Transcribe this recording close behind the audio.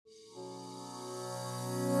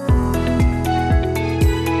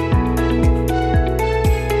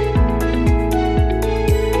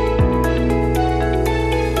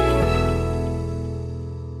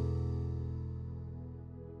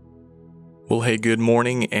Well, hey, good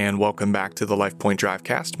morning and welcome back to the LifePoint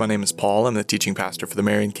Drivecast. My name is Paul. I'm the teaching pastor for the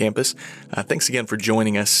Marion campus. Thanks again for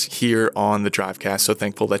joining us here on the Drivecast. So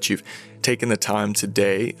thankful that you've taken the time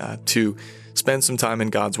today to spend some time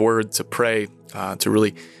in God's Word, to pray, to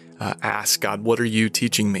really ask God, what are you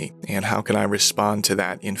teaching me? And how can I respond to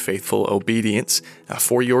that in faithful obedience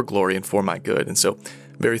for your glory and for my good? And so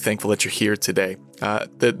very thankful that you're here today.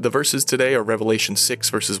 The verses today are Revelation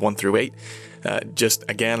 6, verses 1 through 8. Just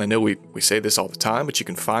again, I know we say this all the time, but you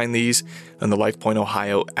can find these on the LifePoint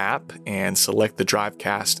Ohio app and select the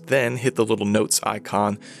Drivecast, then hit the little notes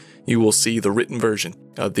icon. You will see the written version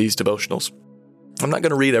of these devotionals. I'm not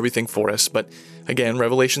going to read everything for us, but again,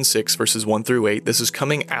 Revelation 6, verses 1 through 8, this is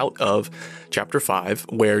coming out of chapter 5,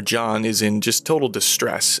 where John is in just total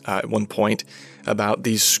distress at one point about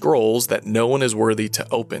these scrolls that no one is worthy to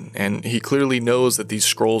open. And he clearly knows that these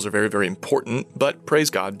scrolls are very, very important, but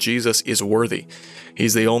praise God, Jesus is worthy.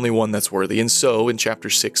 He's the only one that's worthy. And so in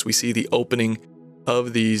chapter 6, we see the opening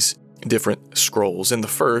of these different scrolls. In the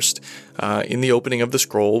first, in the opening of the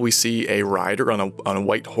scroll, we see a rider on a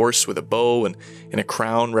white horse with a bow and a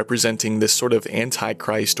crown representing this sort of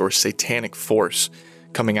antichrist or satanic force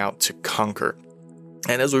coming out to conquer.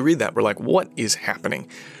 And as we read that, we're like, what is happening?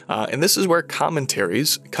 And this is where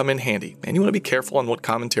commentaries come in handy. And you want to be careful on what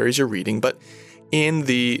commentaries you're reading, but in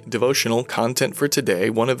the devotional content for today,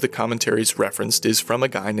 one of the commentaries referenced is from a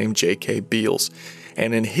guy named J.K. Beals.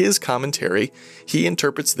 And in his commentary, he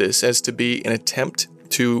interprets this as to be an attempt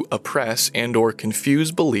to oppress and or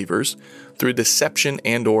confuse believers through deception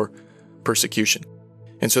and or persecution.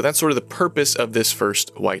 And so that's sort of the purpose of this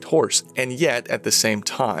first white horse. And yet, at the same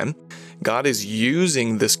time, God is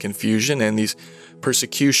using this confusion and these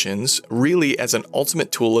persecutions really as an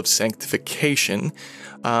ultimate tool of sanctification.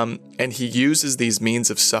 And he uses these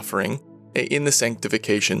means of suffering in the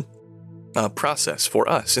sanctification process for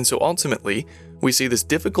us. And so ultimately, we see this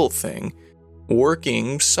difficult thing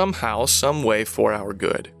working somehow, some way for our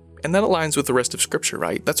good. And that aligns with the rest of Scripture,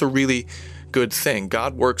 right? That's a really good thing.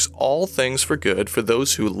 God works all things for good for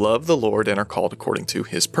those who love the Lord and are called according to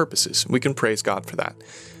His purposes. We can praise God for that.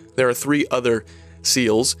 There are 3 other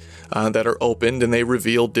seals that are opened, and they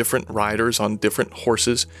reveal different riders on different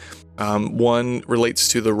horses. One relates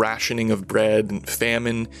to the rationing of bread and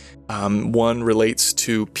famine. One relates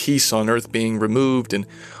to peace on earth being removed, and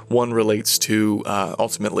one relates to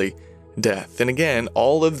ultimately death. And again,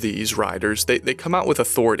 all of these riders, they come out with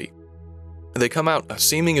authority. They come out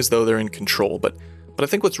seeming as though they're in control. But I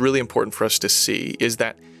think what's really important for us to see is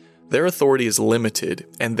that their authority is limited,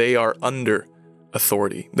 and they are under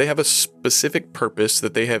authority. They have a specific purpose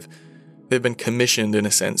that they've been commissioned, in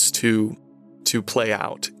a sense, to play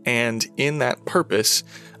out. And in that purpose,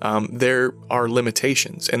 there are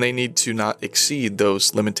limitations, and they need to not exceed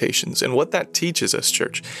those limitations. And what that teaches us,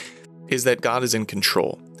 church, is that God is in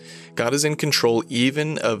control. God is in control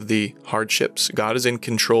even of the hardships. God is in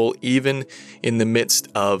control even in the midst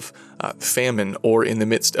of famine or in the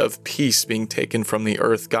midst of peace being taken from the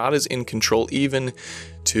earth. God is in control even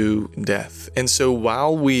to death. And so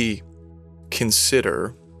while we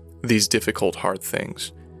consider these difficult, hard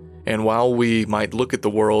things, and while we might look at the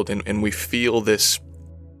world and we feel this,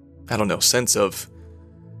 sense of,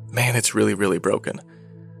 man, it's really, really broken.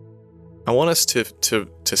 I want us to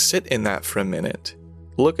sit in that for a minute,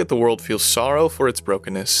 look at the world, feel sorrow for its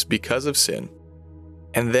brokenness because of sin,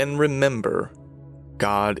 and then remember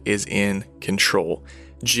God is in control.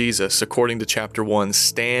 Jesus, according to chapter 1,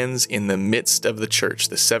 stands in the midst of the church,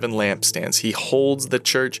 the 7 lampstands. He holds the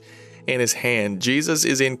church in His hand. Jesus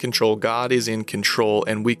is in control. God is in control,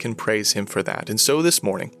 and we can praise Him for that. And so this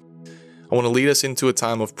morning, I want to lead us into a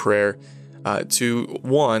time of prayer to,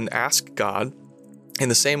 one, ask God, in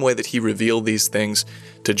the same way that He revealed these things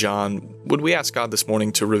to John, would we ask God this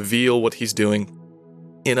morning to reveal what He's doing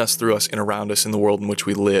in us, through us, and around us in the world in which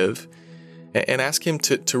we live, and ask Him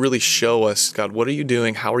to really show us, God, what are you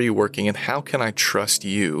doing? How are you working? And how can I trust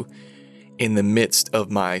you in the midst of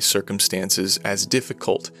my circumstances, as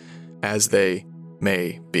difficult as they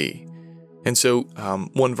may be? And so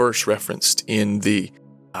one verse referenced in the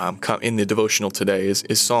devotional today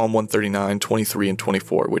is Psalm 139, 23 and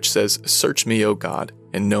 24, which says, "Search me, O God,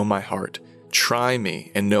 and know my heart. Try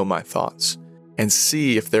me and know my thoughts, and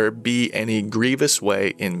see if there be any grievous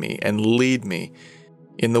way in me, and lead me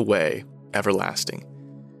in the way everlasting."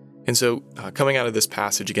 And so coming out of this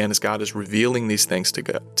passage again, as God is revealing these things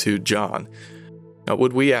to John,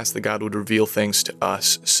 would we ask that God would reveal things to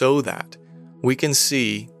us so that we can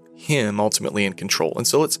see Him ultimately in control? And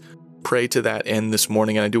so let's pray to that end this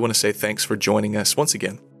morning. And I do want to say thanks for joining us once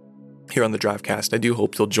again here on the Drivecast. I do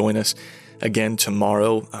hope you'll join us again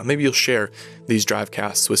tomorrow. Maybe you'll share these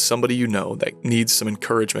Drivecasts with somebody you know that needs some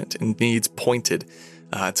encouragement and needs pointed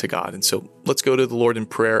to God. And so let's go to the Lord in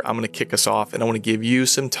prayer. I'm going to kick us off, and I want to give you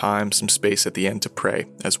some time, some space at the end to pray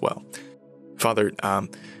as well. Father,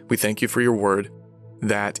 we thank you for your word,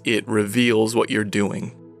 that it reveals what you're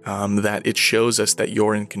doing, that it shows us that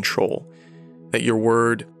you're in control, that your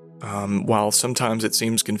word, while sometimes it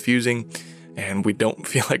seems confusing and we don't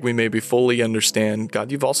feel like we maybe fully understand,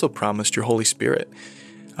 God, you've also promised your Holy Spirit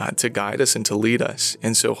to guide us and to lead us.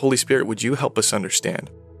 And so, Holy Spirit, would you help us understand?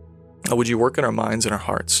 Would you work in our minds and our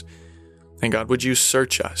hearts? And God, would you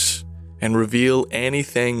search us and reveal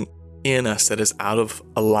anything in us that is out of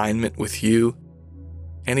alignment with you?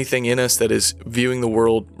 Anything in us that is viewing the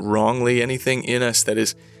world wrongly? Anything in us that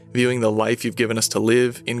is viewing the life you've given us to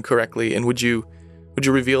live incorrectly? And would you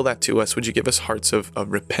reveal that to us? Would you give us hearts of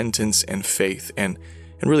repentance and faith and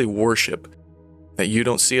really worship, that you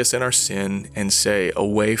don't see us in our sin and say,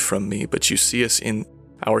 away from me, but you see us in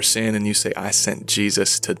our sin and you say, I sent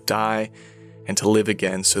Jesus to die and to live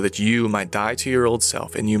again so that you might die to your old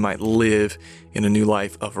self and you might live in a new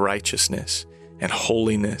life of righteousness and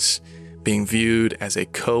holiness, being viewed as a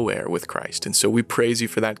co-heir with Christ. And so we praise you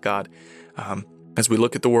for that, God. As we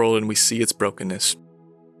look at the world and we see its brokenness,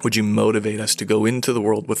 would you motivate us to go into the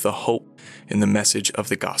world with the hope in the message of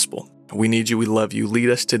the gospel? We need you. We love you.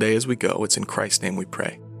 Lead us today as we go. It's in Christ's name we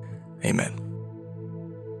pray. Amen.